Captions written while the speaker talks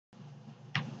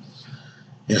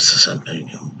Yes, the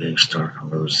something big story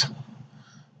news.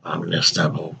 In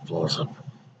Istanbul blows up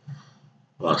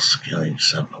bus killing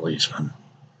 7 policemen,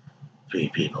 3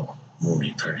 people,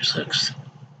 wounding 36.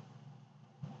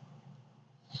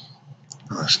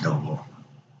 That's notable.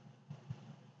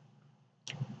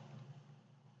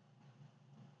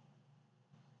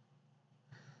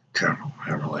 Terrible,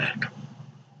 terrible act.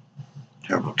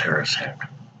 Terrible terrorist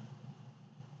act.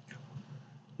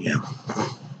 Yeah.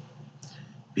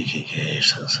 BKK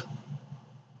says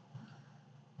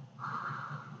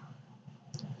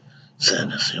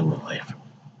sadness, human life.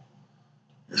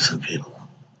 Innocent people.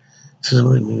 This is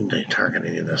what I mean by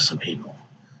targeting innocent people.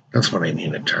 That's what I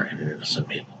mean by targeting innocent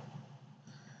people.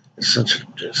 It's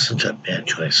such a bad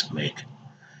choice to make.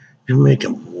 You're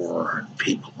making war on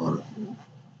people, on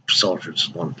soldiers,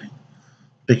 is one thing.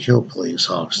 To kill police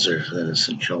officers,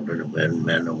 innocent children and women,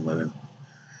 men and women.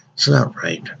 It's not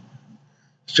right.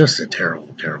 It's just a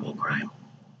terrible, terrible crime.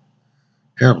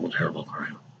 Terrible, terrible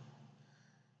crime.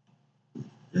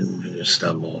 In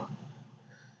Istanbul,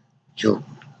 killed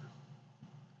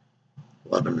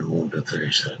 11 and wounded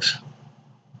 36.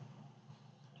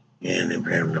 And they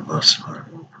ran the bus for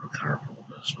a car full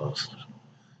of explosives.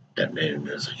 Detonated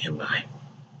as it came by.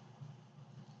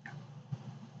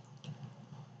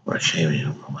 What a shame in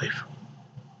human life.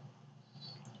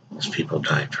 Those people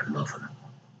died for nothing.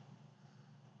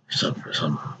 Except for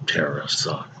some terrorist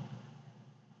thought.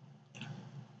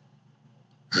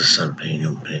 This is something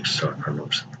you make start for